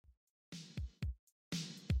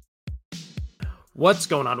What's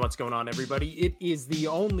going on? What's going on, everybody? It is the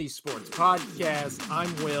Only Sports Podcast.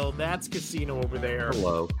 I'm Will. That's Casino over there.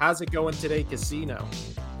 Hello. How's it going today, Casino?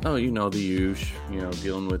 Oh, the usual,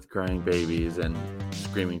 dealing with crying babies and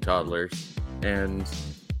screaming toddlers. And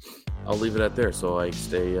I'll leave it at there so I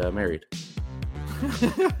stay married.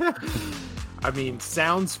 I mean,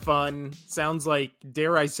 sounds fun. Sounds like,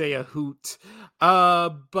 dare I say, a hoot.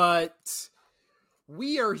 But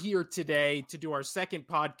we are here today to do our second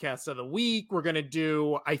podcast of the week. We're going to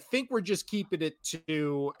do, I think we're just keeping it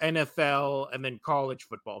to NFL and then college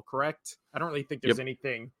football, correct? I don't really think there's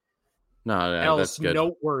anything else that's good.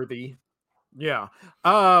 Noteworthy. Yeah.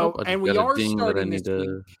 And we are starting this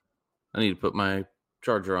week. I need to put my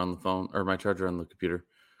charger on the phone, or my charger on the computer.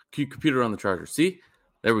 Computer on the charger. See?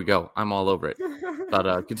 There we go. I'm all over it.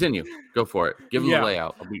 But continue. Go for it. Give them the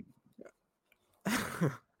layout.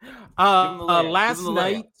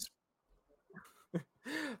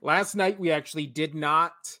 Last night we actually did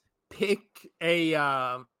not pick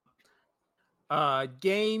a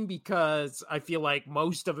game because I feel like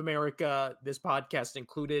most of America, this podcast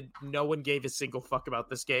included, no one gave a single fuck about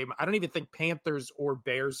this game. I don't even think Panthers or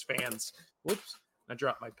Bears fans. Whoops, I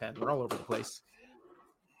dropped my pen. We're all over the place.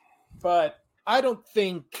 But I don't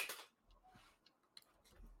think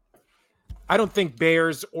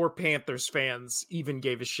Bears or Panthers fans even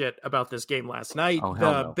gave a shit about this game last night.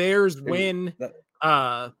 The Bears win.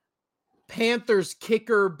 Panthers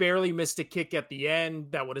kicker barely missed a kick at the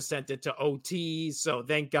end that would have sent it to OT. So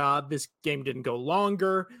thank God this game didn't go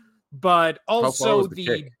longer. But also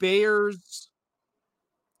the Bears,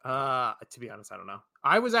 to be honest, I don't know.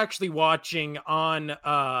 I was actually watching on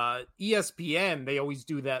ESPN. They always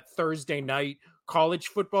do that Thursday night college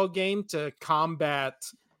football game to combat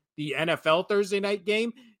the NFL Thursday night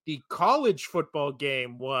game. The college football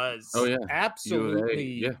game was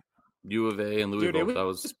absolutely U of A and Louisville. Dude, it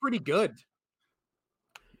was pretty good.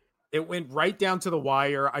 It went right down to the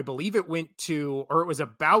wire. I believe it went to, or it was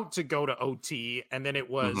about to go to OT, and then it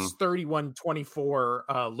was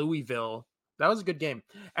 31-24 Louisville. That was a good game.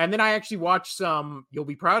 And then I actually watched some, you'll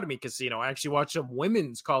be proud of me, Casino. I actually watched some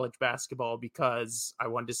women's college basketball because I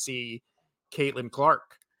wanted to see Caitlin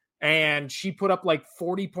Clark. And she put up like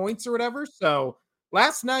 40 points or whatever. So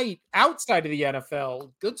last night, outside of the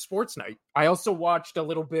NFL, good sports night. I also watched a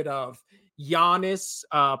little bit of Giannis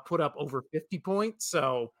put up over 50 points.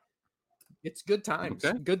 So it's good times.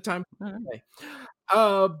 Okay. Good time.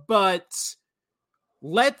 But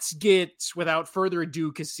let's get, without further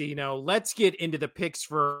ado, Casino, let's get into the picks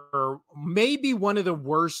for maybe one of the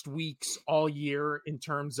worst weeks all year in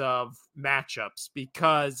terms of matchups,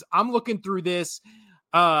 because I'm looking through this.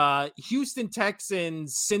 Houston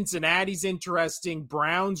Texans, Cincinnati's interesting.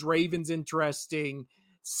 Browns, Ravens interesting.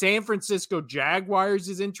 San Francisco Jaguars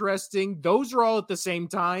is interesting. Those are all at the same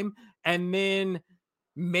time. And then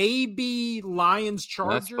maybe Lions,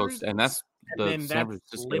 Chargers. And that's the San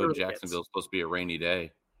Francisco Jacksonville is supposed to be a rainy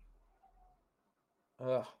day.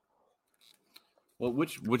 Well,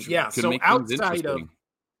 which could make things interesting.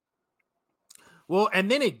 Well, and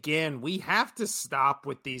then again, we have to stop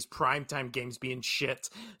with these primetime games being shit.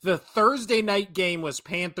 The Thursday night game was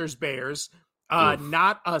Panthers-Bears.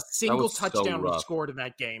 Not a single touchdown was scored in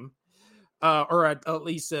that game, or at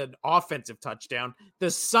least an offensive touchdown.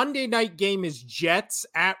 The Sunday night game is Jets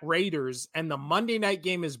at Raiders, and the Monday night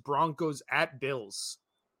game is Broncos at Bills.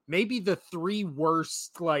 Maybe the three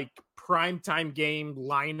worst primetime game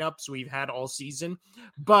lineups we've had all season.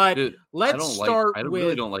 But let's start with... I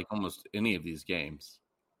really don't like almost any of these games.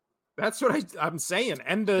 That's what I'm saying.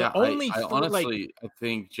 And I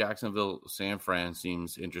think Jacksonville San Fran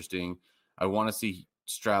seems interesting. I want to see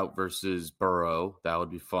Stroud versus Burrow. That would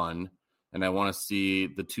be fun. And I want to see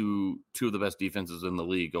the two of the best defenses in the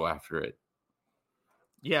league go after it.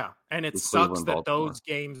 Yeah, and it sucks that those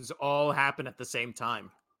games all happen at the same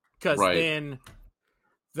time. Because then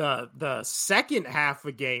the second half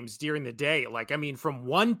of games during the day, from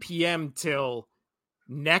 1 p.m. till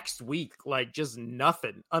next week, just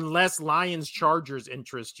nothing. Unless Lions Chargers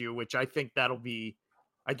interest you, which I think that'll be,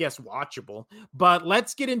 I guess, watchable. But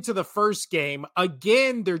let's get into the first game.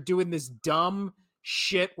 Again, they're doing this dumb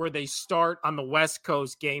shit where they start on the West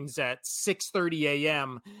Coast games at 6:30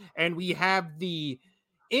 a.m. And we have the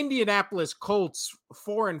Indianapolis Colts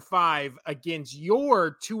 4-5 against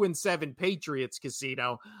your 2-7 Patriots,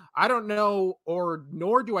 Casino. I don't know,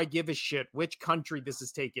 nor do I give a shit which country this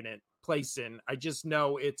is taking place in. I just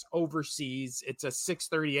know it's overseas. It's a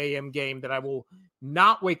 6:30 a.m. game that I will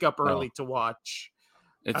not wake up early to watch.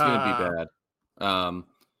 It's going to be bad.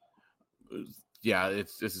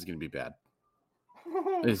 This is going to be bad.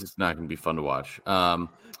 This is not going to be fun to watch.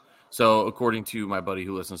 So according to my buddy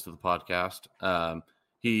who listens to the podcast,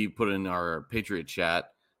 he put in our Patriot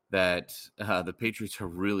chat that the Patriots are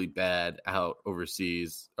really bad out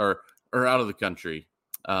overseas or out of the country.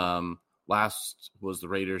 Last was the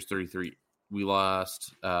Raiders 33. We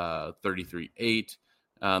lost 33-8.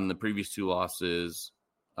 The previous two losses,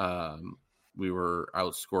 we were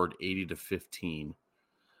outscored 80-15.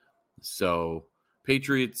 So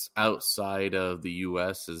Patriots outside of the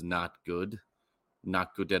U.S. is not good.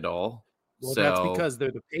 Not good at all. Well, that's because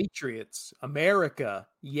they're the Patriots. America.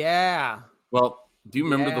 Yeah. Well, do you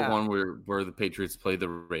remember the one where the Patriots played the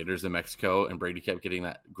Raiders in Mexico and Brady kept getting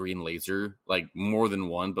that green laser, like more than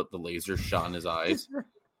one, but the laser shot in his eyes?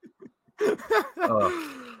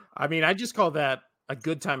 I mean, I just call that a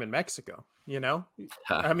good time in Mexico, you know?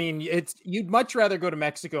 I mean, you'd much rather go to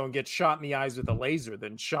Mexico and get shot in the eyes with a laser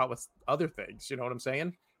than shot with other things. You know what I'm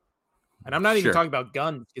saying? And I'm not even talking about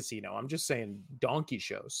guns, casino. I'm just saying donkey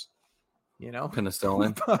shows, you know?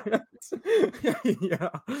 Penicillin. Yeah.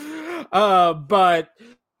 But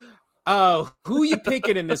who you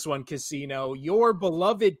picking in this one, casino? Your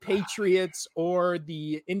beloved Patriots or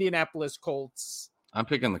the Indianapolis Colts? I'm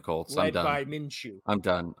picking the Colts. Led I'm done. by Minshew. I'm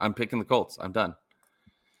done. I'm picking the Colts. I'm done.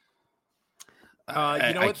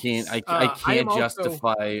 I can't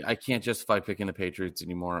justify picking the Patriots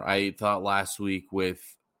anymore. I thought last week with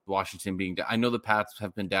Washington being down, I know the Pats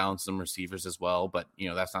have been down some receivers as well, but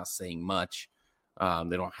that's not saying much.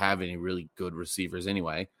 They don't have any really good receivers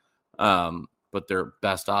anyway. But their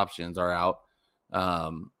best options are out.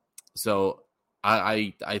 So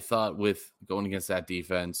I thought with going against that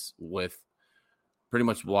defense, with pretty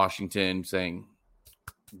much Washington saying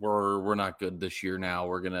we're not good this year now,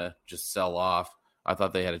 we're gonna just sell off. I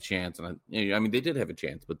thought they had a chance, and I mean they did have a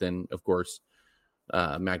chance, but then of course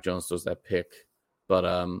Mac Jones throws that pick. But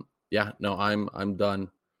I'm done.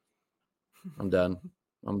 I'm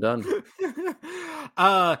done.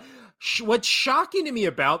 What's shocking to me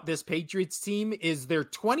about this Patriots team is they're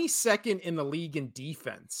 22nd in the league in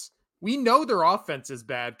defense. We know their offense is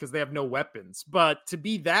bad because they have no weapons, but to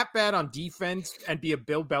be that bad on defense and be a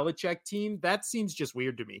Bill Belichick team, that seems just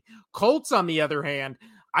weird to me. Colts, on the other hand,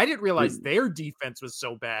 I didn't realize their defense was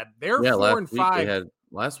so bad. They're 4-5.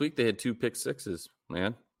 Last week they had 2 pick sixes,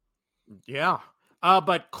 man. Yeah.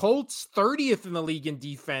 But Colts 30th in the league in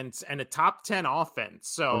defense and a top 10 offense.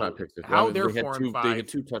 So how they're 4-5. They had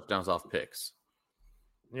 2 touchdowns off picks.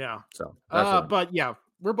 Yeah. So, but yeah,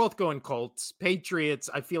 we're both going Colts. Patriots,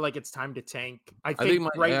 I feel like it's time to tank. I think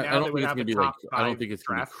right now they would have a top 5 I don't think it's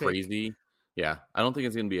going to be crazy. Yeah, I don't think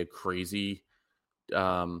it's going to be a crazy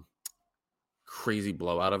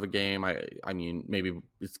blowout of a game. I mean, maybe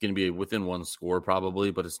it's going to be within one score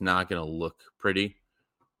probably, but it's not going to look pretty.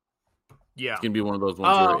 Yeah. It's going to be one of those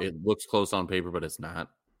ones where it looks close on paper, but it's not.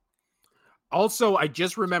 Also, I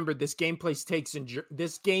just remembered this game takes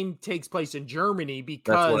place in Germany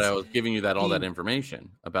because that's what I was giving you all that information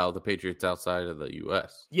about the Patriots outside of the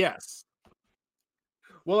U.S. Yes.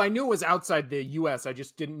 Well, I knew it was outside the U.S. I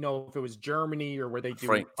just didn't know if it was Germany or where they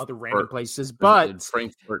do other random places. But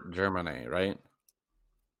Frankfurt, Germany, right?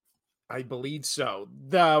 I believe so.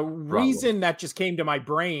 The reason that just came to my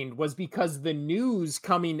brain was because the news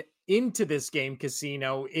coming into this game,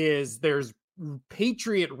 casino, is there's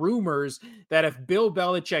Patriot rumors that if Bill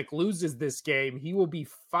Belichick loses this game, he will be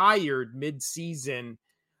fired mid-season.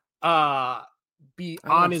 Be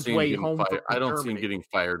on his way home. I don't see him getting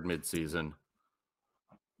fired mid-season.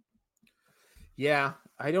 Yeah,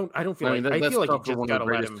 I don't feel like I feel like you just got to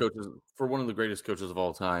let him. For one of the greatest coaches of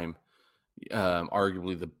all time,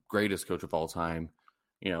 arguably the greatest coach of all time.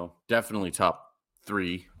 Definitely top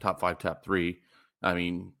 5, top 3. I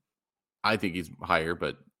mean, I think he's higher,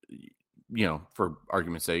 but for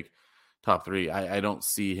argument's sake, top 3. I don't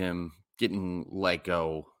see him getting let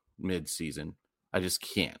go mid-season. I just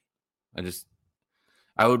can't.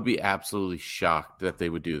 I would be absolutely shocked that they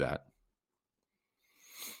would do that.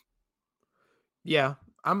 Yeah,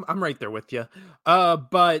 I'm right there with you.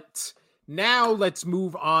 But now let's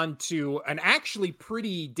move on to an actually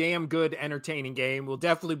pretty damn good, entertaining game. Will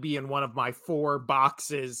definitely be in one of my 4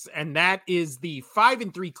 boxes, and that is the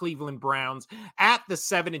 5-3 Cleveland Browns at the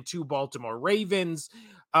 7-2 Baltimore Ravens.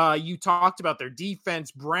 You talked about their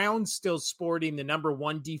defense. Browns still sporting the number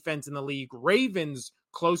 1 defense in the league. Ravens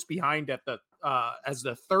close behind at the as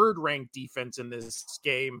the 3rd ranked defense in this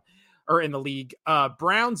game or in the league.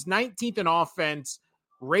 Browns 19th in offense.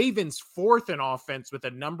 Ravens 4th in offense with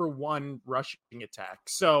a number 1 rushing attack.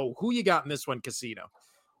 So who you got in this one, casino?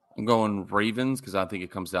 I'm going Ravens because I think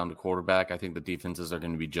it comes down to quarterback. I think the defenses are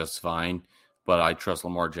going to be just fine, but I trust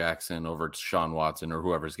Lamar Jackson over Deshaun Watson or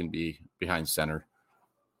whoever's going to be behind center.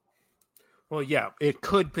 Well, yeah, it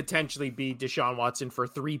could potentially be Deshaun Watson for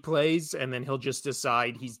 3 plays, and then he'll just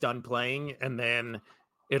decide he's done playing, and then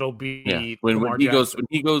it'll be when he goes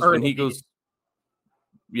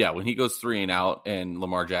 3 and out, and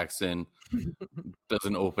Lamar Jackson does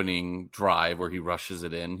an opening drive where he rushes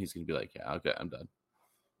it in, he's gonna be like, "Yeah, okay, I'm done."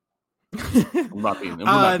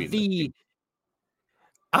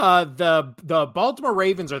 The Baltimore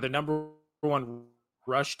Ravens are the number 1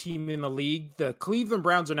 rush team in the league. The Cleveland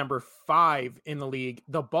Browns are number 5 in the league.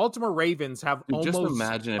 The Baltimore Ravens have almost just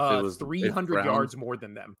imagine if it was 300 yards more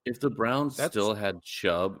than them. If the Browns still had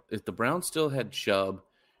Chubb,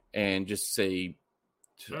 and just say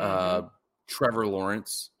Trevor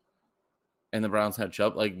Lawrence, and the Browns had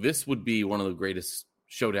Chubb, like this would be one of the greatest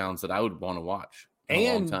showdowns that I would want to watch in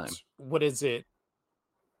a long time. What is it?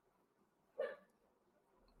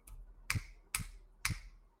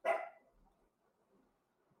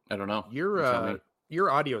 I don't know. Your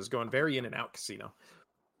audio is going very in and out, Casino.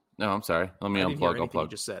 No, I'm sorry. Let me unplug. I'll plug.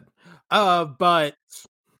 You just said. But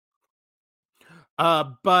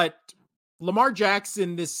Lamar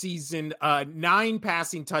Jackson this season, 9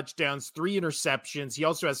 passing touchdowns, 3 interceptions. He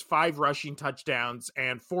also has 5 rushing touchdowns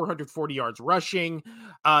and 440 yards rushing.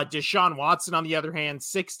 Deshaun Watson, on the other hand,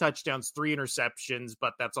 6 touchdowns, 3 interceptions,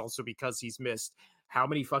 but that's also because he's missed how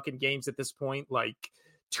many fucking games at this point? Like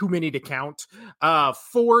too many to count.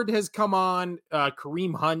 Ford has come on.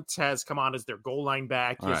 Kareem Hunt has come on as their goal line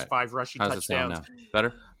back. He has 5 rushing touchdowns.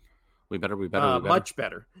 Better? We better. Much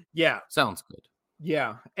better. Yeah. Sounds good.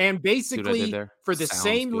 Yeah. And basically for the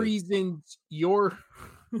same reasons you're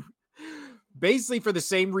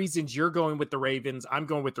going with the Ravens, I'm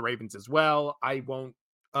going with the Ravens as well. I will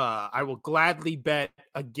gladly bet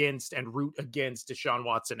against and root against Deshaun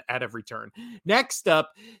Watson at every turn. Next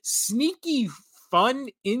up, sneaky fun,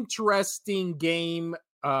 interesting game,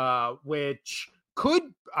 which could,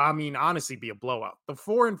 honestly be a blowout. The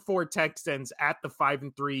 4-4 Texans at the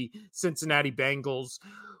 5-3 Cincinnati Bengals.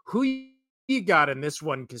 Who you got in this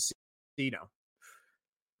one, Casino?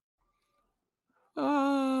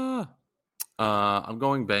 I'm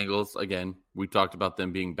going Bengals again. We talked about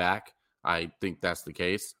them being back. I think that's the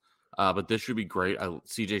case. But this should be great.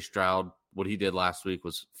 CJ Stroud, what he did last week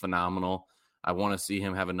was phenomenal. I want to see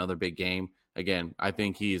him have another big game. Again, I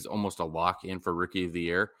think he's almost a lock in for Rookie of the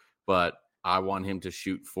Year, but I want him to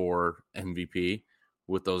shoot for MVP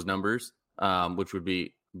with those numbers, which would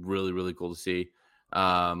be really, really cool to see.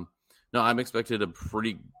 No, I'm expected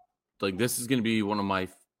this is going to be one of my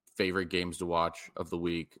favorite games to watch of the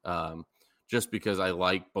week, just because I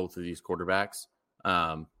like both of these quarterbacks.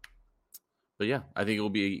 But yeah, I think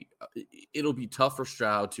it'll be tough for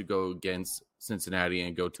Stroud to go against Cincinnati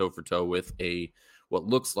and go toe for toe with what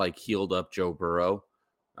looks like healed up Joe Burrow.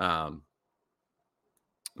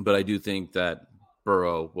 But I do think that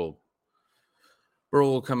Burrow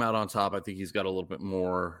will come out on top. I think he's got a little bit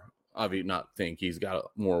more. He's got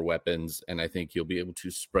more weapons, and I think he'll be able to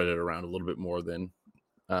spread it around a little bit more than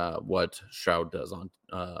what Stroud does on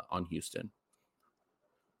Houston.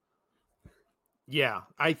 Yeah,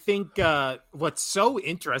 I think what's so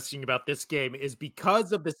interesting about this game is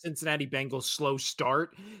because of the Cincinnati Bengals slow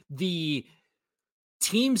start, the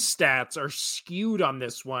team stats are skewed on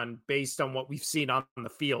this one based on what we've seen on the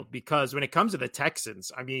field, because when it comes to the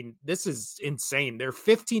Texans, this is insane. They're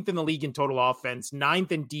 15th in the league in total offense,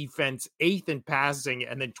 9th in defense, 8th in passing,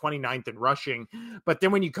 and then 29th in rushing. But then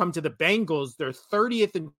when you come to the Bengals, they're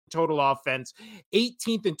 30th in total offense,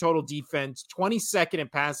 18th in total defense, 22nd in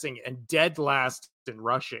passing, and dead last in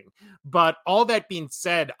rushing. But all that being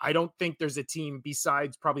said, I don't think there's a team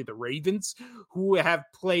besides probably the Ravens who have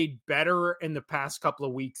played better in the past couple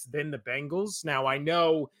of weeks than the Bengals. Now, I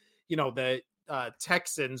know, the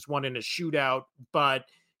Texans won in a shootout, but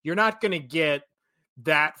you're not going to get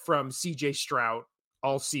that from CJ Stroud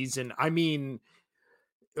all season.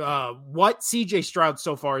 What CJ Stroud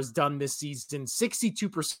so far has done this season: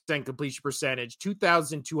 62% completion percentage,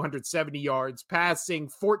 2,270 yards passing,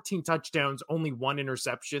 14 touchdowns, only 1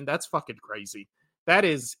 interception. That's fucking crazy. That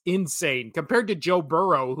is insane compared to Joe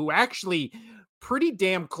Burrow, who actually pretty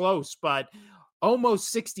damn close, but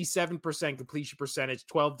almost 67% completion percentage,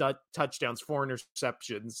 12 touchdowns, 4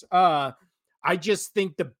 interceptions. I just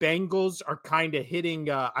think the Bengals are kind of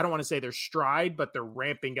hitting, I don't want to say their stride, but they're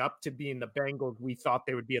ramping up to being the Bengals we thought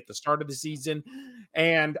they would be at the start of the season.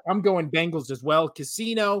 And I'm going Bengals as well.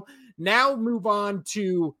 Casino. Now move on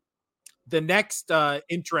to The next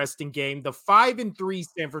interesting game, the 5-3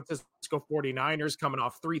 San Francisco 49ers, coming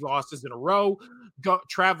off 3 losses in a row,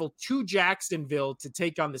 travel to Jacksonville to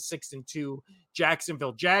take on the 6-2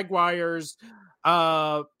 Jacksonville Jaguars.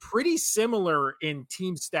 Pretty similar in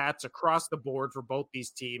team stats across the board for both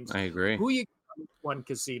these teams. I agree. Who you got one,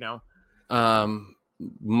 Casino?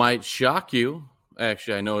 Might shock you.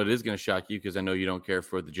 Actually, I know it is going to shock you because I know you don't care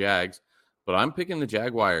for the Jags, but I'm picking the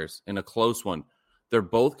Jaguars in a close one. They're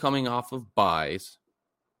both coming off of buys,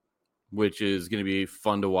 which is going to be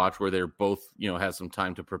fun to watch, where they're both, have some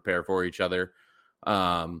time to prepare for each other.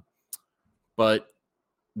 But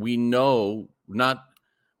we know, not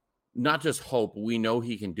just hope, we know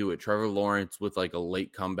he can do it. Trevor Lawrence with like a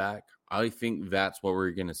late comeback. I think that's what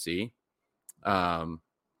we're going to see. I'm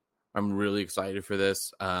really excited for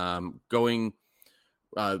this. The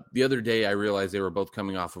other day, I realized they were both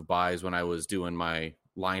coming off of buys when I was doing my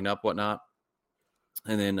lineup, whatnot.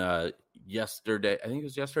 And then yesterday, I think it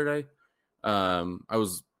was yesterday, I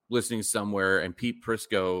was listening somewhere, and Pete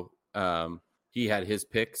Prisco, he had his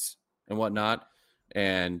picks and whatnot.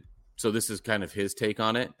 And so this is kind of his take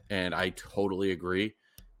on it. And I totally agree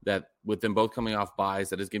that with them both coming off buys,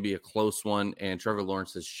 that is going to be a close one. And Trevor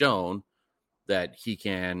Lawrence has shown that he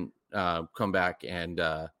can come back and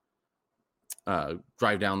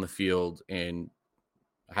drive down the field and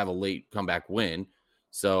have a late comeback win.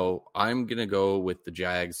 So I'm going to go with the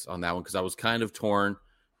Jags on that one because I was kind of torn.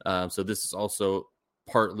 So this is also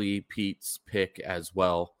partly Pete's pick as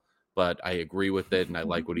well, but I agree with it and I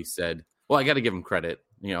like what he said. Well, I got to give him credit.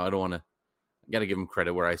 I don't want to. I got to give him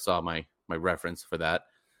credit where I saw my reference for that.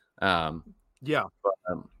 Yeah, but,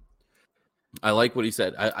 I like what he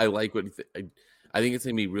said. I like what I think it's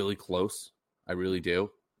going to be really close. I really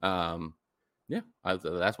do. That's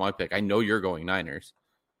my pick. I know you're going Niners.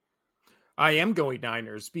 I am going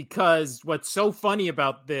Niners because what's so funny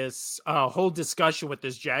about this whole discussion with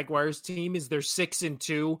this Jaguars team is they're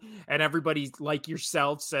 6-2, and everybody like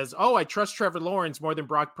yourself says, "Oh, I trust Trevor Lawrence more than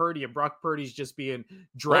Brock Purdy," and Brock Purdy's just being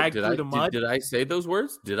dragged through the mud. Did I say those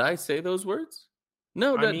words?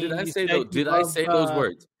 No, did I say those? Did I say those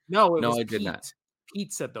words? No, I did not.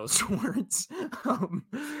 Pete said those words. I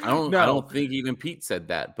don't think even Pete said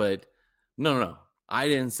that, but no, I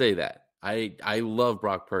didn't say that. I love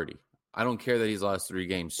Brock Purdy. I don't care that he's lost 3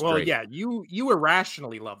 games straight. Well, yeah, you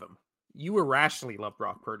irrationally love him. You irrationally love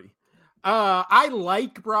Brock Purdy. I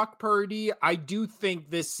like Brock Purdy. I do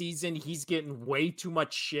think this season he's getting way too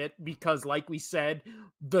much shit because, like we said,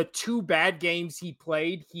 the 2 bad games he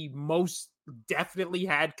played, he most definitely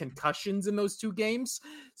had concussions in those 2 games.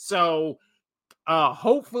 So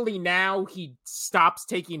hopefully now he stops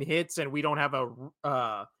taking hits and we don't have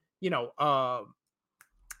a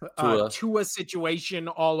Tua situation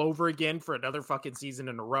all over again for another fucking season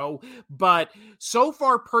in a row. But so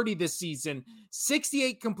far, Purdy this season,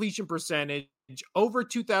 68 completion percentage, over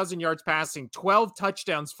 2,000 yards passing, 12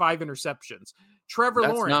 touchdowns, 5 interceptions. Trevor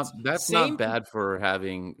Lawrence. That's not bad for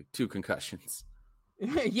having 2 concussions.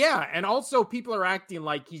 Yeah, and also people are acting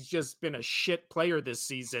like he's just been a shit player this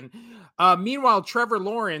season. Meanwhile, Trevor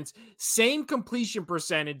Lawrence, same completion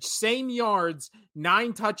percentage, same yards,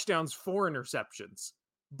 9 touchdowns, 4 interceptions.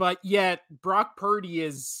 But yet Brock Purdy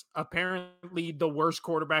is apparently the worst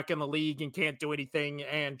quarterback in the league and can't do anything.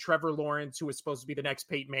 And Trevor Lawrence, who is supposed to be the next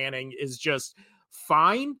Peyton Manning, is just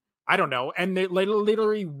fine. I don't know. And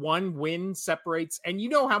literally 1 win separates. And you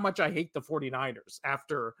know how much I hate the 49ers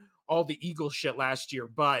after all the Eagles shit last year.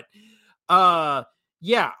 But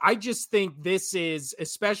yeah, I just think this is,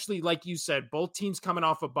 especially like you said, both teams coming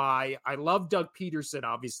off a bye. I love Doug Peterson.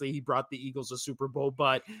 Obviously, he brought the Eagles a Super Bowl,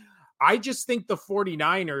 but I just think the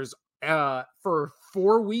 49ers for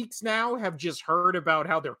 4 weeks now have just heard about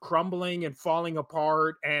how they're crumbling and falling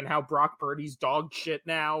apart and how Brock Purdy's dog shit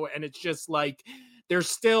now. And it's just like, they're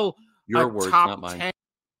still your words, top not mine.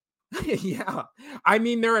 10. Yeah. I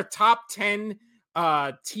mean, they're a top 10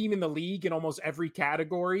 team in the league in almost every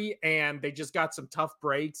category. And they just got some tough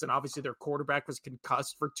breaks. And obviously their quarterback was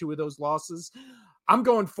concussed for 2 of those losses. I'm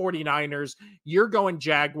going 49ers. You're going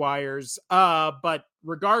Jaguars. But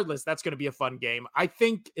regardless, that's going to be a fun game. I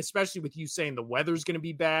think, especially with you saying the weather's going to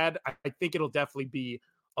be bad, I think it'll definitely be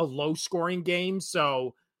a low scoring game.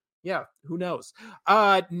 So yeah, who knows?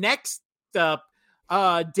 Next up,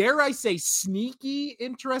 dare I say sneaky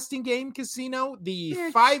interesting game, Casino. The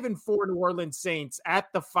 5-4 New Orleans Saints at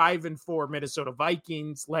the 5-4 Minnesota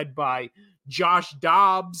Vikings, led by Josh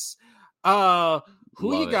Dobbs.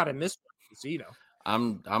 Who you got in this one, Casino?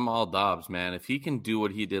 I'm all Dobbs, man. If he can do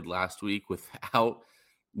what he did last week without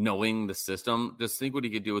knowing the system, just think what he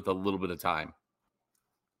could do with a little bit of time.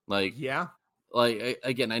 Again,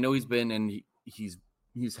 I know he's been and he's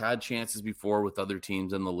he's had chances before with other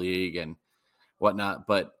teams in the league and whatnot,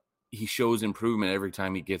 but he shows improvement every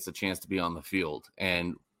time he gets a chance to be on the field.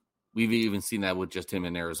 And we've even seen that with just him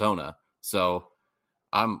in Arizona. So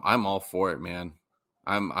I'm all for it, man.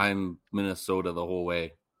 I'm Minnesota the whole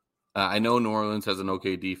way. I know New Orleans has an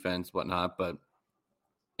okay defense, whatnot, but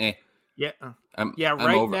yeah, I'm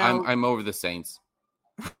over the Saints.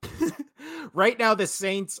 Right now, the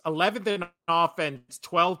Saints 11th in offense,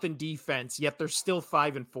 12th in defense, yet they're still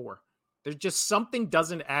 5-4. There's just something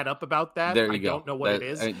doesn't add up about that. There you I go. don't know what it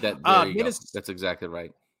is. There you go. That's exactly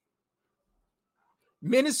right.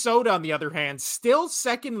 Minnesota, on the other hand, still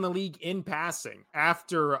second in the league in passing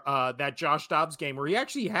after that Josh Dobbs game where he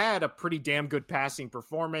actually had a pretty damn good passing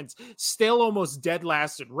performance, still almost dead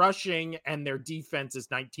last in rushing, and their defense is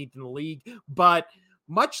 19th in the league. But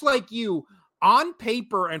much like you, on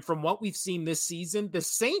paper and from what we've seen this season, the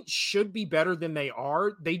Saints should be better than they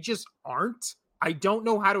are. They just aren't. I don't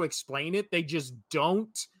know how to explain it. They just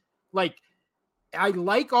don't. Like, I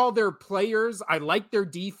like all their players. I like their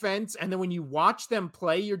defense. And then when you watch them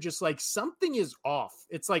play, you're just like, something is off.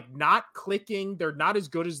 It's like not clicking. They're not as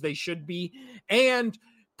good as they should be. And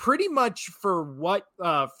pretty much for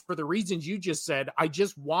the reasons you just said, I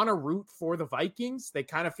just want to root for the Vikings. They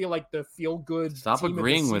kind of feel like the feel good. Stop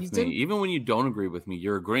agreeing with me. Even when you don't agree with me,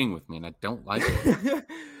 you're agreeing with me, and I don't like it.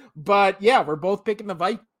 But yeah, we're both picking the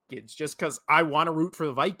Vikings just because I want to root for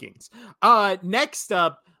the Vikings. Next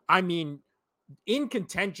up, I mean, in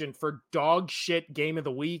contention for dog shit game of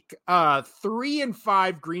the week,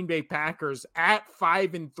 3-5 Green Bay Packers at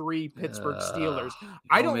 5-3 Pittsburgh Steelers.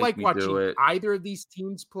 I don't like watching either of these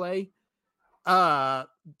teams play.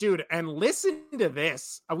 Dude, and listen to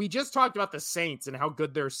this. We just talked about the Saints and how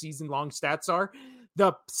good their season-long stats are.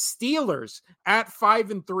 The Steelers at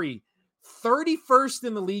 5-3, 31st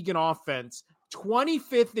in the league in offense,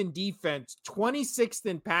 25th in defense, 26th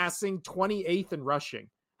in passing, 28th in rushing.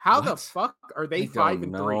 How the fuck are they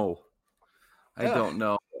 5-3? I don't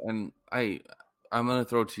know. And I'm going to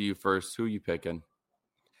throw it to you first. Who are you picking?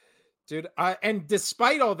 Dude, and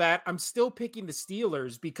despite all that, I'm still picking the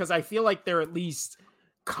Steelers because I feel like they're at least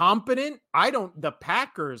competent. The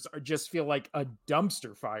Packers just feel like a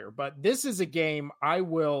dumpster fire, but this is a game I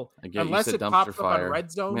will, unless it pops up on Red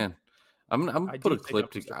Zone. Man, I'm going to put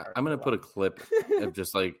a clip of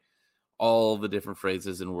just like all the different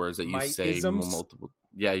phrases and words that you say multiple.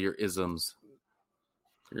 Yeah, your isms.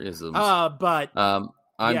 But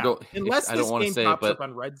unless I don't want to say pops it, up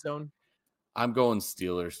on Red Zone, I'm going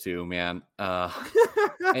Steelers too, man.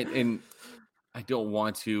 And I don't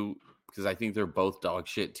want to because I think they're both dog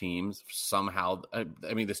shit teams somehow. I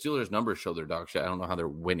mean, the Steelers' numbers show they're dog shit. I don't know how they're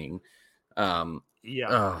winning. But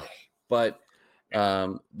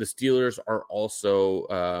the Steelers are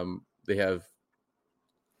also they had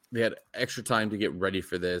extra time to get ready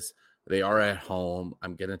for this. They are at home.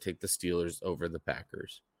 I'm going to take the Steelers over the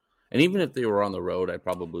Packers. And even if they were on the road, I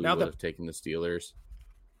probably would have taken the Steelers.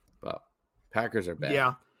 But Packers are bad.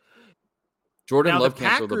 Yeah. Jordan Love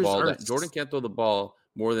can't throw the ball. Jordan can't throw the ball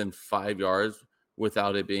more than 5 yards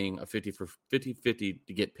without it being a 50-50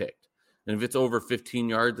 to get picked. And if it's over 15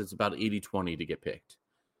 yards, it's about 80-20 to get picked.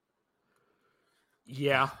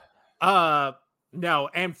 Yeah. No,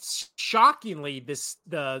 and shockingly,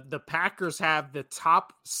 the Packers have the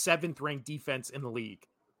top 7th ranked defense in the league.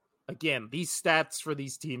 Again, these stats for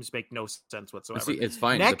these teams make no sense whatsoever. See, it's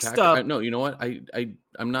fine. Next up, no, you know what?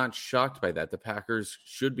 I'm not shocked by that. The Packers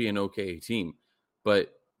should be an okay team,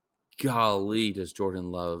 but golly, is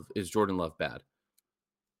Jordan Love bad?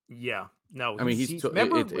 Yeah, no. I mean, he's 12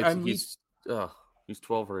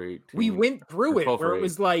 or 18. We went through it where it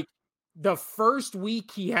was like, the first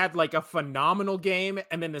week he had like a phenomenal game,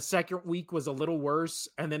 and then the second week was a little worse,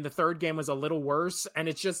 and then the third game was a little worse, and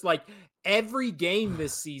it's just like every game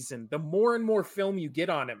this season, the more and more film you get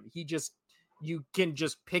on him, you can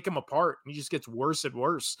just pick him apart. He just gets worse and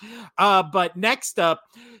worse. But next up,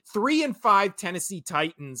 3-5 Tennessee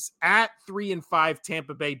Titans at 3-5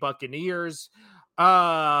 Tampa Bay Buccaneers.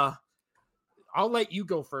 I'll let you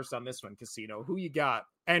go first on this one, Casino. Who you got?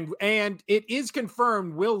 And it is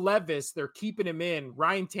confirmed, Will Levis, they're keeping him in.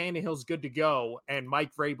 Ryan Tannehill's good to go. And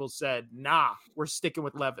Mike Vrabel said, nah, we're sticking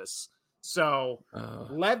with Levis. So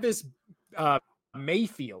Levis,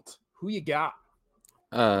 Mayfield, who you got?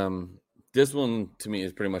 This one to me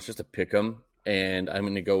is pretty much just a pick 'em. And I'm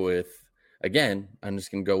going to go with, again, I'm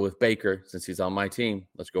just going to go with Baker since he's on my team.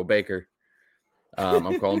 Let's go Baker.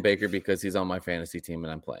 I'm calling Baker because he's on my fantasy team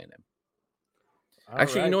and I'm playing him.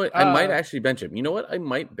 Actually, you know what? I might actually bench him. You know what? I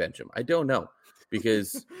might bench him. I don't know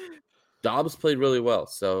because Dobbs played really well.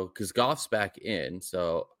 So, because Goff's back in,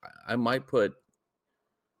 so I might put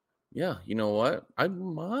Yeah, you know what? I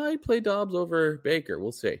might play Dobbs over Baker.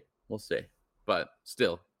 We'll see. But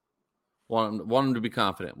still, want him to be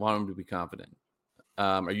confident.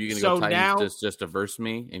 Are you going to go So Titans now, just to verse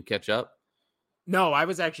me and catch up? no, I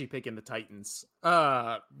was actually picking the Titans.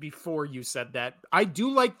 Before you said that, I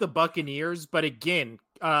do like the Buccaneers, but again,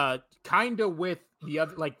 kind of with the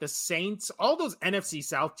other, like the Saints, all those NFC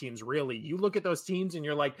South teams. Really, you look at those teams and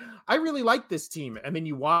you're like, I really like this team, and then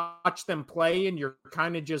you watch them play, and you're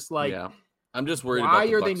kind of just like, Yeah, I'm just worried why about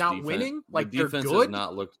the are they Bucs not defense. winning? The Like they're defense has good.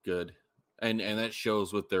 not looked good, and that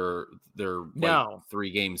shows with their like No,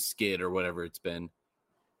 3-game skid or whatever it's been.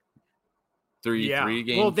 Three yeah.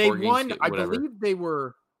 game, Well, they 4-game won. skid, I whatever. believe they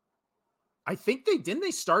were. I think they didn't.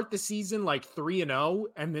 They start the season like 3-0,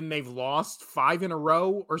 and then they've lost 5 in a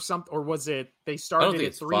row or something. Or was it they I don't started think at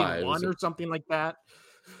it's 3-1 or something like that?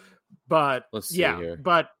 But Let's see yeah, here.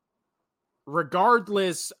 but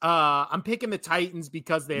regardless, I'm picking the Titans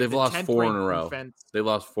because they have They've the lost 10th 4 in ranked a row. defense. They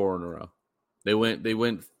lost 4 in a row. They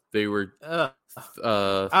were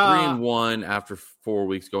 3-1 after 4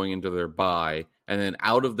 weeks going into their bye, and then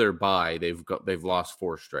out of their bye, they've lost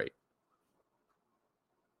 4 straight.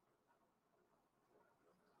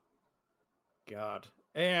 God.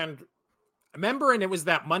 And remembering it was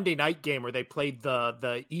that Monday night game where they played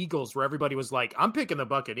the Eagles, where everybody was like, I'm picking the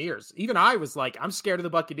Buccaneers. Even I was like, I'm scared of the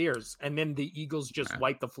Buccaneers. And then the Eagles just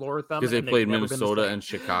wiped the floor with them. Because they played Minnesota and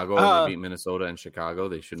Chicago. And they beat Minnesota and Chicago.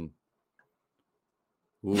 They shouldn't.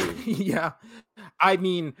 Yeah. I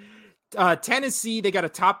mean, Tennessee, they got a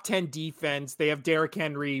top 10 defense. They have Derrick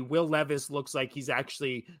Henry. Will Levis looks like he's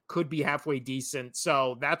actually could be halfway decent.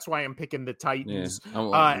 So that's why I'm picking the Titans.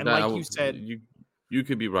 Yeah. And like you said, you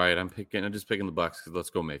could be right. I'm just picking the Bucs because let's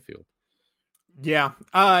go Mayfield. Yeah.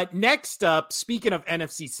 Next up, speaking of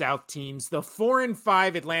NFC South teams, the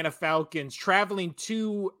 4-5 Atlanta Falcons traveling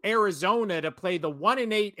to Arizona to play the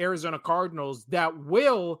 1-8 Arizona Cardinals that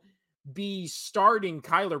will be starting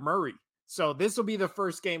Kyler Murray. So this will be the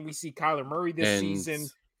first game we see Kyler Murray this season.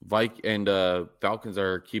 Falcons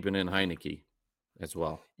are keeping in Heineke as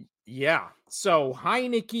well. Yeah. So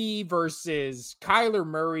Heineke versus Kyler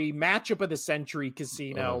Murray, matchup of the century,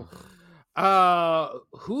 Casino.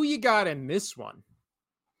 Who you got in this one?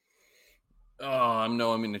 I'm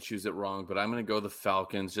going to choose it wrong, but I'm going to go the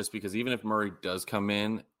Falcons just because even if Murray does come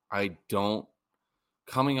in,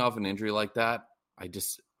 coming off an injury like that, I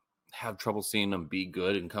just have trouble seeing him be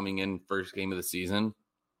good and coming in first game of the season.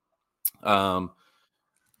 And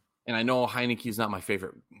I know Heineke's not my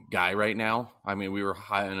favorite guy right now. I mean, we were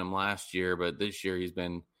high on him last year, but this year he's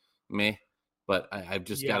been meh. But I've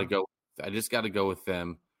just got to go. I just got to go with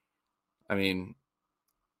them. I mean,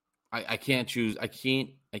 I can't choose. I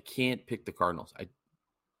can't pick the Cardinals. I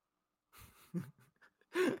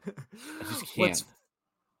just can't.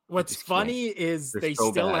 What's funny is they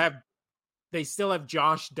still have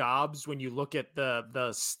Josh Dobbs. When you look at the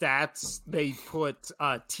stats, they put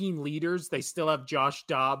team leaders. They still have Josh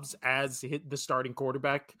Dobbs as the starting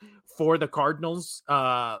quarterback for the Cardinals,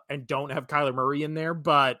 and don't have Kyler Murray in there.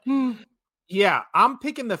 But yeah, I'm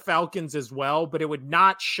picking the Falcons as well. But it would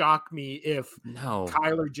not shock me if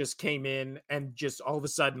Kyler just came in and just all of a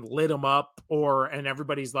sudden lit them up, and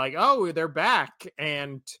everybody's like, "Oh, they're back."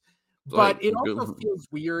 But it also feels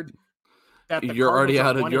weird. You're already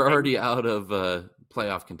out of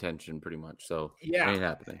playoff contention pretty much. So yeah, it ain't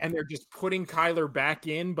happening. And they're just putting Kyler back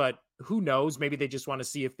in, but who knows? Maybe they just want to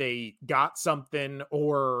see if they got something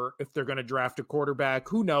or if they're going to draft a quarterback.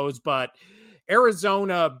 Who knows? But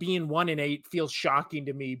Arizona being 1-8 feels shocking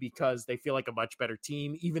to me because they feel like a much better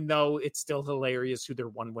team, even though it's still hilarious who their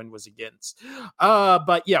one win was against.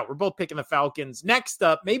 But yeah, we're both picking the Falcons. Next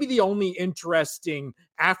up, maybe the only interesting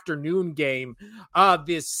afternoon game,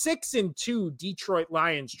 this 6-2 Detroit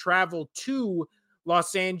Lions travel to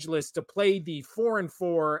Los Angeles to play the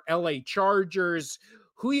 4-4 LA Chargers.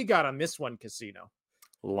 Who you got on this one, Casino?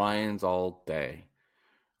 Lions all day.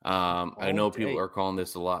 I know people are calling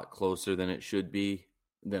this a lot closer than it should be,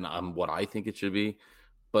 than what I think it should be.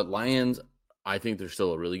 But Lions, I think they're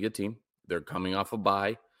still a really good team. They're coming off a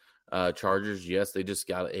bye. Chargers, yes, they just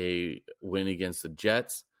got a win against the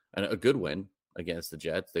Jets, and a good win against the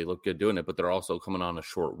Jets. They look good doing it, but they're also coming on a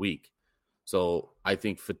short week. So I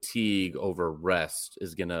think fatigue over rest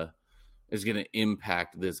is gonna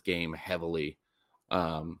impact this game heavily.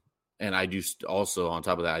 And I just also, on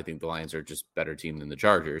top of that, I think the Lions are just better team than the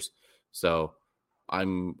Chargers. So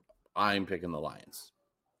I'm picking the Lions.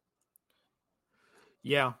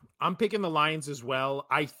 Yeah, I'm picking the Lions as well.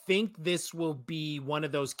 I think this will be one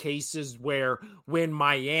of those cases where when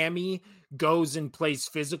Miami goes and plays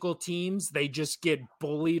physical teams, they just get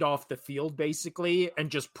bullied off the field basically and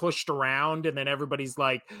just pushed around. And then everybody's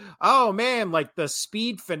like, oh man, like the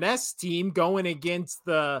speed finesse team going against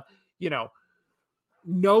the,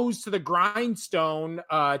 nose to the grindstone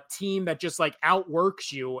team that just like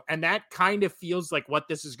outworks you. And that kind of feels like what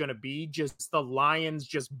this is going to be, just the Lions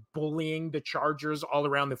just bullying the Chargers all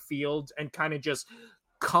around the field and kind of just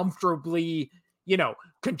comfortably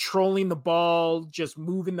controlling the ball, just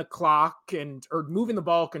moving the clock or moving the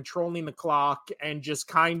ball, controlling the clock, and just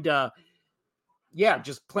kind of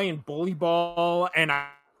just playing bully ball. And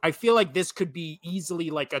I feel like this could be easily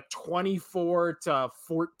like a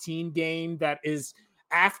 24-14 game that is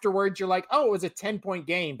afterwards you're like, oh, it was a 10-point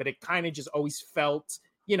game, but it kind of just always felt,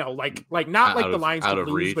 like not like the Lions could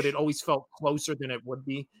lose, reach. But it always felt closer than it would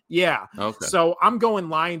be. Yeah. Okay. So I'm going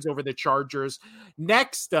Lions over the Chargers.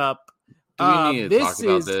 Next up, do we need to talk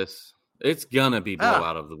about this? It's gonna be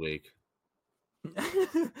blowout of the week.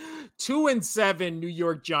 2-7 New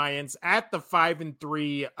York Giants at the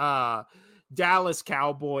 5-3 Dallas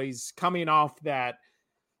Cowboys, coming off that,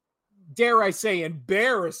 dare I say,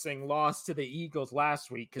 embarrassing loss to the Eagles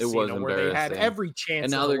last week, Casino, where they had every chance.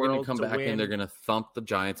 And now they're going to come back and they're going to thump the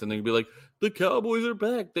Giants, and they're going to be like, the Cowboys are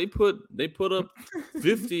back. They put up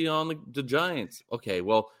 50 on the Giants. Okay,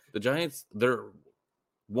 well, the Giants, they're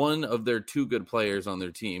one of their two good players on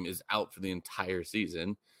their team is out for the entire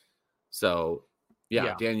season. So,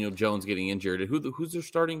 yeah. Daniel Jones getting injured. Who's their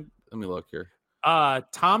starting? Let me look here.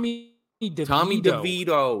 Tommy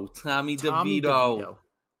DeVito.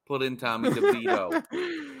 Put in Tommy DeVito.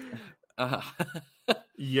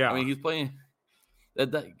 Yeah. I mean, he's playing.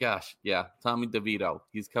 Tommy DeVito.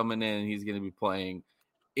 He's coming in. He's going to be playing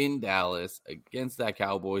in Dallas against that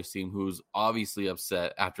Cowboys team, who's obviously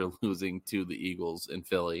upset after losing to the Eagles in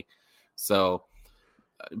Philly. So,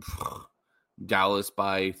 Dallas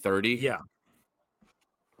by 30. Yeah.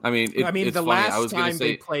 I mean, it's the funny. last time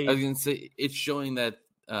they played. I was going to say it's showing that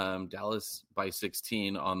Dallas by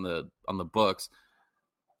 16 on the books.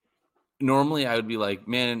 Normally, I would be like,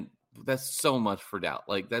 man, that's so much for Dallas.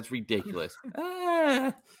 Like, that's ridiculous.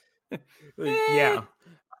 Yeah.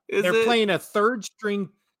 They're playing a third-string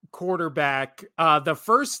quarterback. The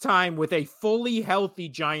first time with a fully healthy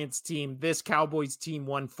Giants team, this Cowboys team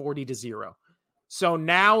won 40-0. So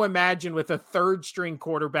now imagine with a third-string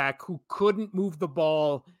quarterback who couldn't move the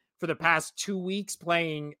ball for the past 2 weeks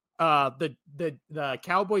playing. The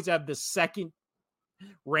Cowboys have the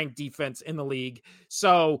second-ranked defense in the league.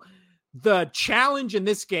 So the challenge in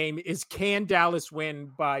this game is, can Dallas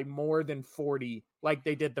win by more than 40 like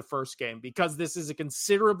they did the first game? Because this is a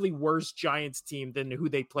considerably worse Giants team than who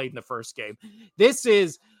they played in the first game. This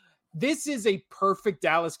is a perfect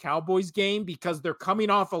Dallas Cowboys game because they're coming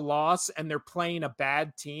off a loss and they're playing a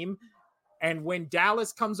bad team. And when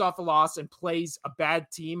Dallas comes off a loss and plays a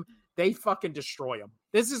bad team, they fucking destroy them.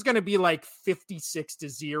 This is going to be like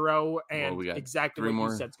 56-0, and exactly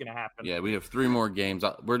what you said is going to happen. Yeah, we have 3 more games.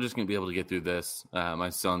 We're just going to be able to get through this. My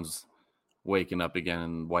son's waking up again,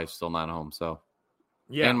 and wife's still not home. So,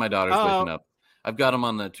 yeah, and my daughter's waking up. I've got him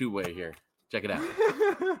on the 2-way here. Check it out.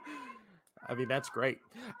 I mean, that's great.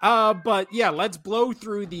 But yeah, let's blow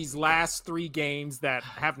through these last 3 games that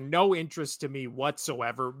have no interest to me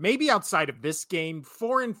whatsoever. Maybe outside of this game,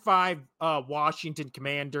 4-5 Washington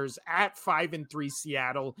Commanders at 5-3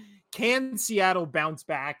 Seattle. Can Seattle bounce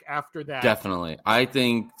back after that? Definitely. I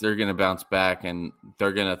think they're going to bounce back and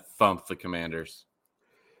they're going to thump the Commanders.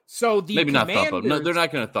 So maybe not thump them. No, they're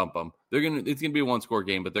not going to thump them. It's going to be a 1-score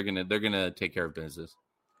game, but they're going to take care of business.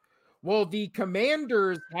 Well, the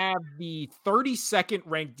Commanders have the 32nd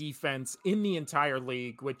ranked defense in the entire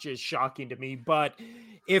league, which is shocking to me. But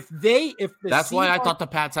that's why I thought the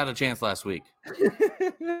Pats had a chance last week.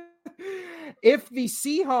 If the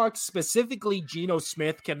Seahawks, specifically Geno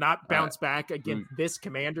Smith, cannot bounce back against this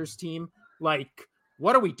Commanders team, like,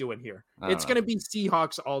 what are we doing here? It's going to be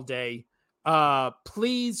Seahawks all day.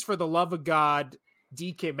 Please, for the love of God,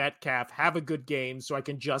 DK Metcalf, have a good game so I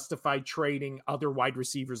can justify trading other wide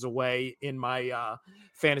receivers away in my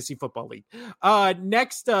fantasy football league.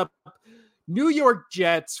 Next up, New York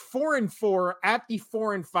Jets, 4-4 at the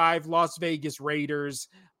 4-5 Las Vegas Raiders.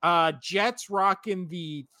 Jets rocking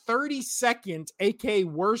the 32nd, aka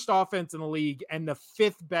worst offense in the league, and the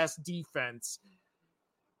 5th best defense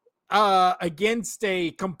against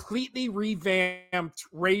a completely revamped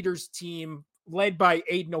Raiders team led by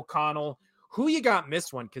Aiden O'Connell. Who you got in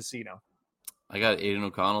this one, Casino? I got Aiden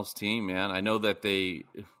O'Connell's team, man. I know that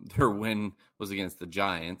their win was against the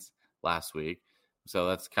Giants last week, so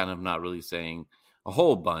that's kind of not really saying a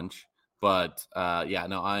whole bunch. But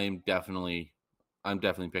I'm definitely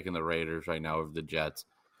picking the Raiders right now over the Jets.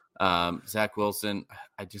 Zach Wilson,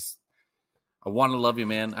 I want to love you,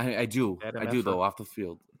 man. I do. I do, though, off the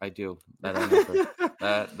field. I do. That MFer.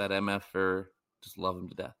 that MFer, just love him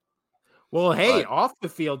to death. Well, hey, off the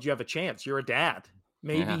field, you have a chance. You're a dad.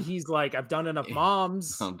 Maybe he's like, I've done enough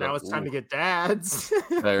moms. Now it's time to get dads.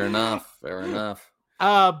 Fair enough.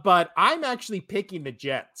 But I'm actually picking the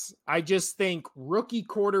Jets. I just think rookie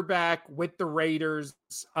quarterback with the Raiders.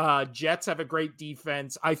 Jets have a great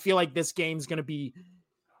defense. I feel like this game's going to be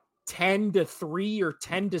 10-3 or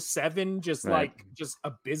 10-7, just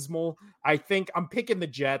abysmal. I think I'm picking the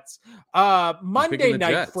Jets. Monday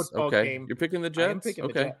night football game. You're picking the Jets? I'm picking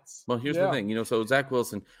the Jets. Well, here's the thing. So Zach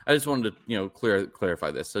Wilson, I just wanted to,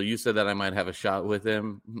 clarify this. So you said that I might have a shot with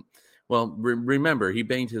him. Well, remember, he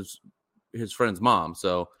banged his friend's mom.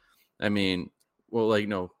 So, I mean, I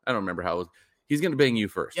don't remember how it was. He's going to bang you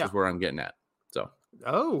first is where I'm getting at. So.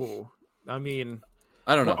 Oh, I mean.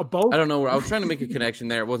 I don't know. I don't know. I was trying to make a connection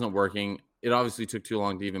there. It wasn't working. It obviously took too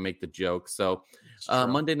long to even make the joke. So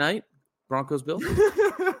Monday night, Broncos Bills.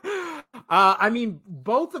 I mean,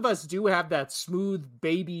 both of us do have that smooth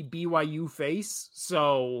baby BYU face.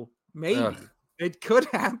 So maybe it could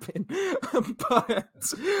happen. But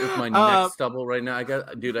with my neck stubble right now, I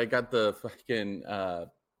got the fucking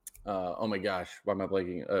oh my gosh, why am I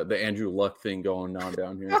blanking? The Andrew Luck thing going on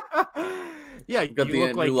down here. Yeah, you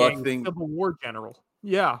look like a Civil War general.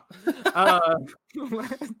 Yeah.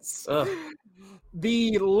 Let's go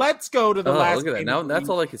to the last. Look at that. Now that's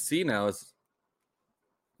all I can see now is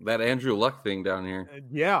that Andrew Luck thing down here.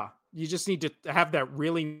 Yeah. You just need to have that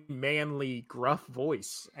really manly, gruff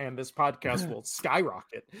voice, and this podcast will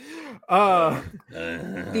skyrocket. The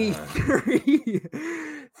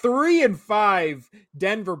 3-5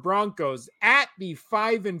 Denver Broncos at the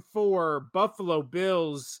 5-4 Buffalo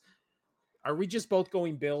Bills. Are we just both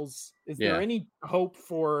going Bills? Is there any hope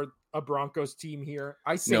for a Broncos team here?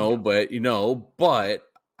 I say no, but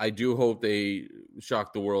I do hope they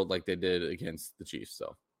shock the world like they did against the Chiefs.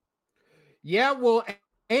 So, yeah, well,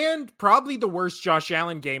 and probably the worst Josh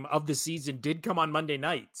Allen game of the season did come on Monday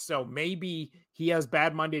night. So maybe he has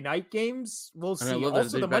bad Monday night games. We'll see. And I love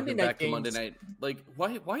also, the Monday night games. Monday night, like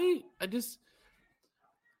why?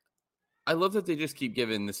 I love that they just keep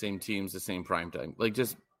giving the same teams the same prime time. Like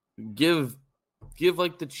just. Give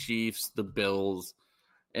like the Chiefs, the Bills,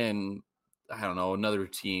 and I don't know, another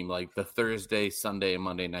team like the Thursday, Sunday, and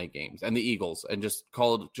Monday night games, and the Eagles, and just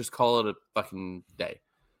call it a fucking day.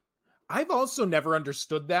 I've also never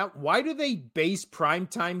understood that. Why do they base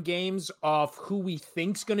primetime games off who we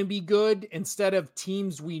think's going to be good instead of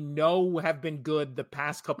teams we know have been good the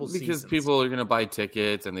past couple seasons? Because people are going to buy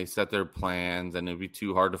tickets and they set their plans, and it'd be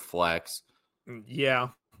too hard to flex. Yeah.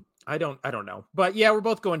 I don't know. But yeah, we're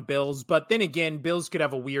both going Bills. But then again, Bills could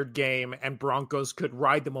have a weird game and Broncos could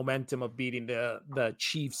ride the momentum of beating the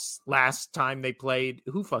Chiefs last time they played.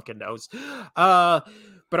 Who fucking knows? But all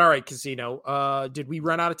right, Casino. Did we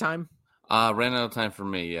run out of time? Ran out of time for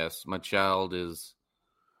me, yes. My child is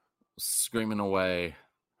screaming away.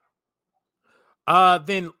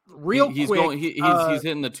 Then he's quick. He's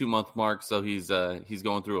hitting the 2-month mark, so he's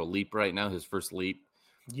going through a leap right now, his first leap.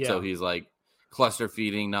 Yeah. So he's like cluster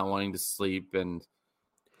feeding, not wanting to sleep, and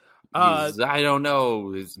I don't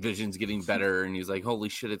know, his vision's getting better, and he's like, holy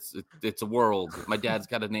shit, it's a world. My dad's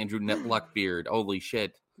got an Andrew Luck beard. Holy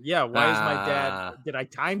shit. Yeah, why is my dad? Did I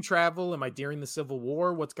time travel? Am I during the Civil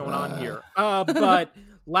War? What's going on here? But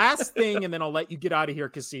last thing, and then I'll let you get out of here,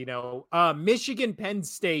 Casino. Michigan, Penn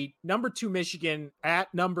State, number 2 Michigan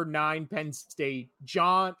at number 9 Penn State.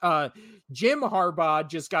 Jim Harbaugh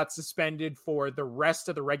just got suspended for the rest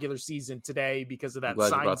of the regular season today because of that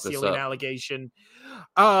sign stealing allegation.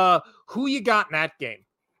 Who you got in that game?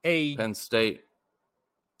 Penn State.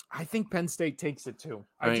 I think Penn State takes it too.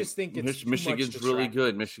 I just think it's Michigan's really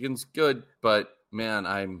good. Michigan's good, but man,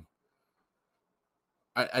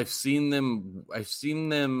 I've seen them.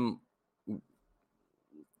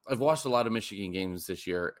 I've watched a lot of Michigan games this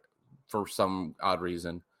year for some odd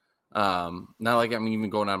reason. Not like I'm even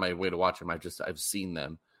going out of my way to watch them. I've seen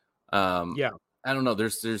them. Yeah, I don't know.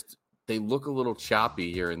 They look a little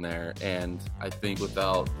choppy here and there, and I think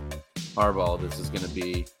without Harbaugh, this is going to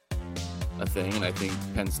be a thing, and I think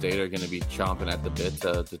Penn State are going to be chomping at the bit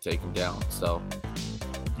to take them down. So,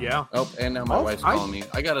 yeah. Oh, and now my wife's calling me.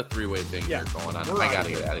 I got a 3-way thing here going on. I got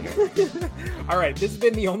to get out of here. All right, this has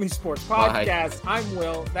been the Only Sports Podcast. Bye. I'm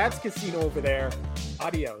Will. That's Casino over there.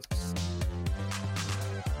 Adios.